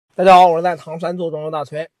大家好，我是在唐山做装修大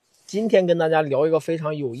崔。今天跟大家聊一个非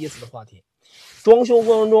常有意思的话题，装修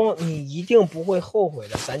过程中你一定不会后悔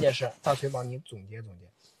的3件事，大崔帮你总结总结。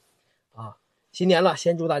新年了，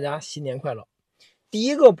先祝大家新年快乐。第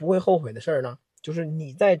一个不会后悔的事呢，就是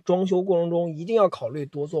你在装修过程中一定要考虑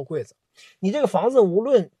多做柜子。你这个房子无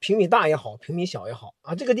论平米大也好，平米小也好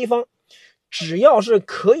这个地方只要是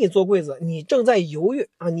可以做柜子，你正在犹豫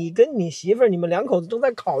你跟你媳妇儿你们两口子正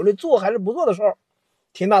在考虑做还是不做的时候，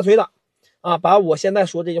听大崔的把我现在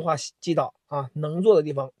说这句话记到能做的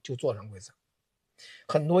地方就做上柜子。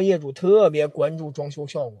很多业主特别关注装修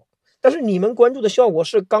效果，但是你们关注的效果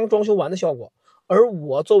是刚装修完的效果，而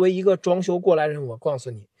我作为一个装修过来人，我告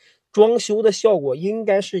诉你，装修的效果应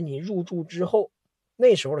该是你入住之后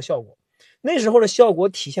那时候的效果。那时候的效果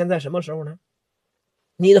体现在什么时候呢？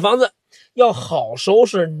你的房子要好收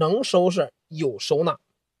拾，能收拾，有收纳。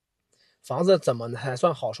房子怎么才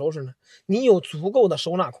算好收拾呢？你有足够的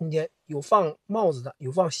收纳空间，有放帽子的，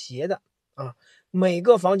有放鞋的每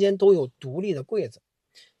个房间都有独立的柜子，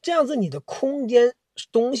这样子你的空间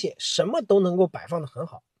东西什么都能够摆放的很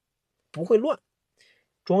好，不会乱。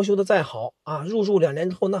装修的再好入住2年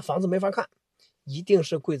之后那房子没法看，一定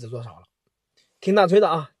是柜子做少了。听大崔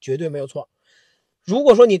的绝对没有错。如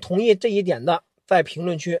果说你同意这一点的，在评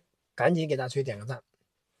论区赶紧给大崔点个赞。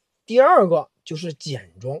第二个就是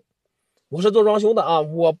简装。我是做装修的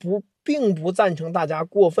我并不赞成大家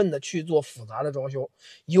过分的去做复杂的装修，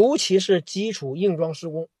尤其是基础硬装施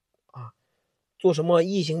工做什么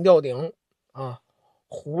异形吊顶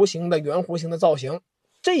弧形的圆弧形的造型，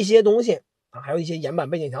这些东西还有一些岩板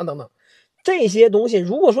背景墙等等，这些东西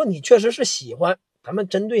如果说你确实是喜欢，咱们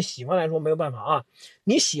针对喜欢来说没有办法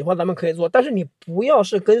你喜欢咱们可以做，但是你不要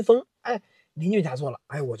是跟风，邻居家做了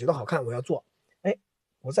我觉得好看我要做，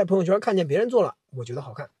我在朋友圈看见别人做了我觉得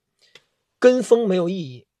好看，跟风没有意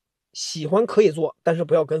义。喜欢可以做，但是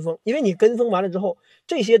不要跟风，因为你跟风完了之后，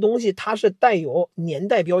这些东西它是带有年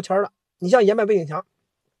代标签的。你像岩板背景墙，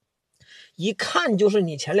一看就是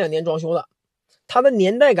你前2年装修的，它的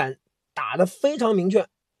年代感打得非常明确，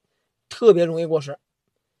特别容易过时。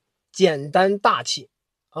简单大气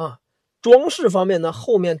装饰方面呢，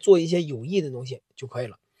后面做一些有益的东西就可以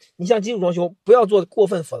了。你像基础装修不要做过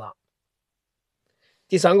分复杂。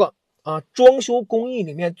第三个装修工艺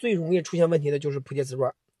里面最容易出现问题的就是铺贴瓷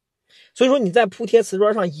砖，所以说你在铺贴瓷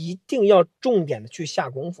砖上一定要重点的去下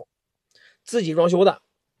功夫。自己装修的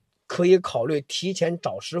可以考虑提前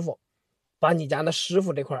找师傅，把你家的师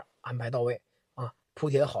傅这块安排到位铺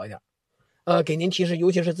贴的好一点。给您提示，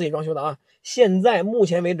尤其是自己装修的现在目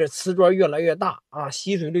前为止瓷砖越来越大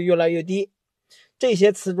吸水率越来越低，这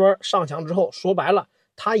些瓷砖上墙之后，说白了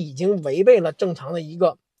它已经违背了正常的一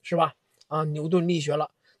个是吧牛顿力学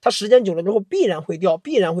了，它时间久了之后必然会掉，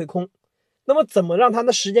必然会空。那么怎么让它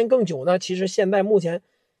的时间更久呢？其实现在目前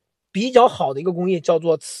比较好的一个工艺叫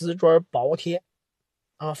做瓷砖薄贴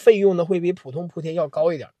费用呢会比普通铺贴要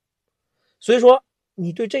高一点。所以说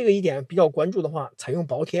你对这个一点比较关注的话，采用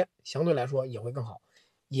薄贴相对来说也会更好，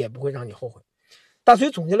也不会让你后悔。大崔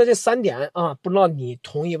总结了这3点不知道你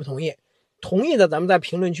同意不同意？同意的咱们在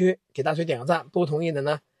评论区给大崔点个赞，不同意的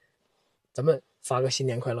呢咱们发个新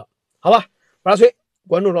年快乐，好吧？我是大崔，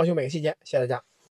关注装修每个细节，谢谢大家。